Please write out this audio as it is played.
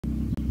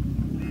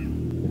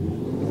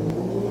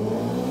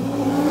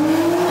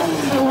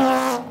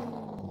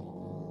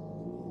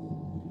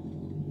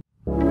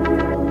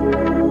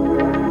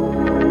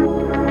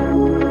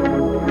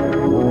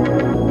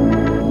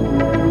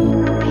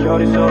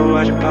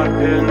got a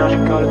pill, now she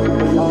got it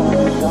super long.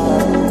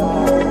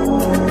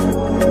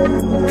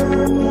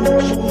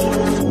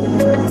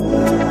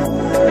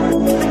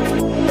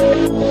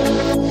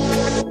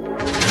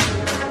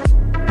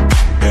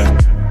 Yeah,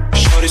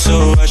 shorty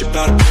so high, she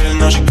got a pill,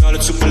 now she got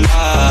it super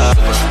light.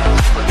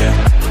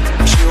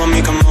 Yeah, she want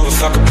me come over,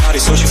 fuck her body,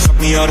 so she fuck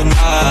me all the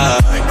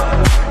night.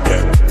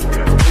 Yeah,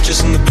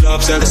 bitches in the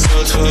club, sell the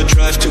soul to a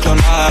drive to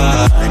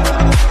Cloud9.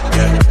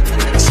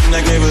 Yeah, seem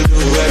like they will do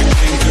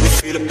everything to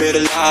feel a bit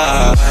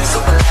alive.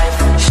 Super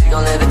life, she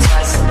gon' live it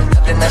twice.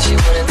 Nothing that she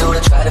wouldn't do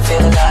to try to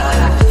feel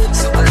alive.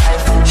 Super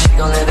life, she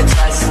gon' live it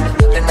twice.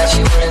 Nothing that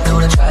she wouldn't do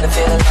to try to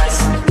feel alive.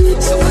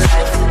 Super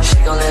life, she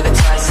gon' live it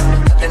twice.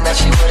 Nothing that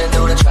she wouldn't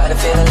do to try to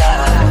feel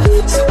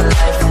alive. Super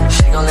life,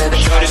 she gon' live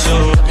it twice.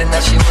 Nothing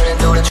that she wouldn't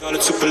do to try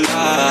to super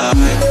life.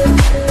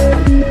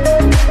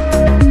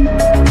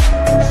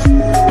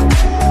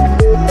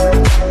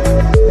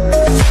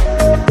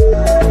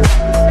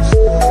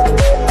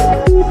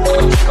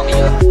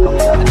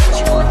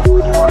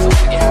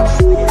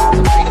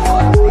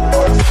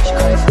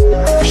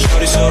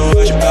 Shorty so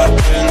high, she got a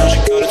pill, now she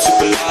got it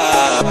super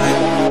long.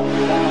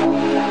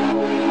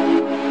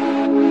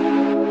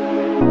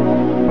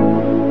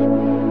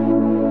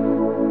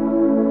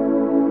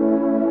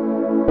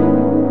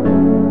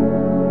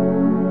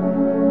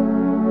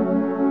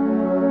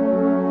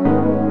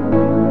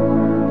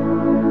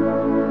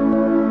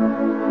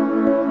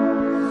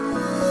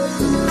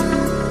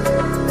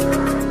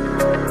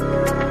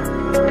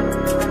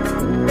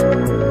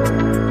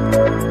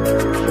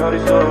 Shorty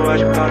so high,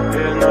 she got a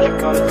pill, now she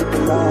got it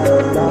super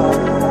long.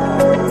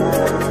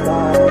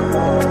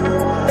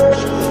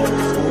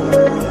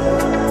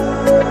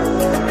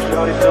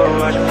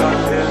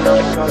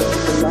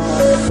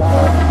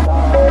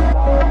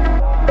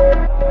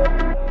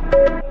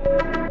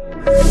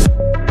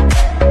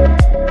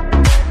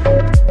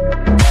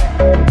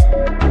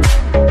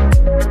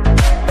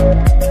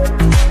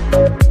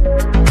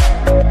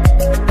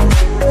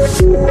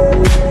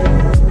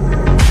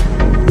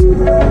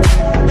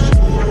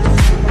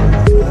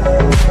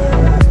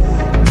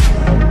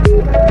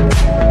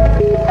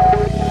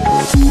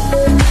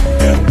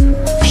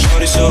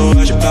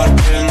 She got a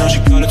pill, now she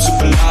got it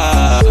super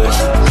light.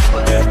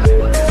 Yeah,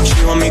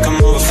 she want me come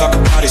over, fuck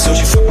her body, so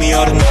she fuck me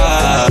all the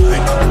night.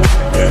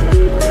 Yeah,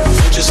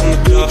 bitches in the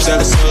club, sell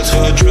the soul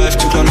to a drive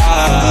to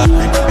Cloud9.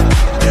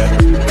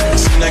 Yeah,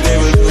 seem like they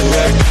will do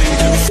everything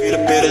to feel a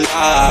bit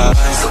alive.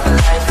 Super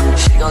life,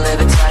 she gon'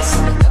 live it twice.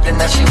 Nothing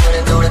that she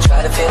wouldn't do to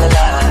try to feel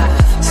alive.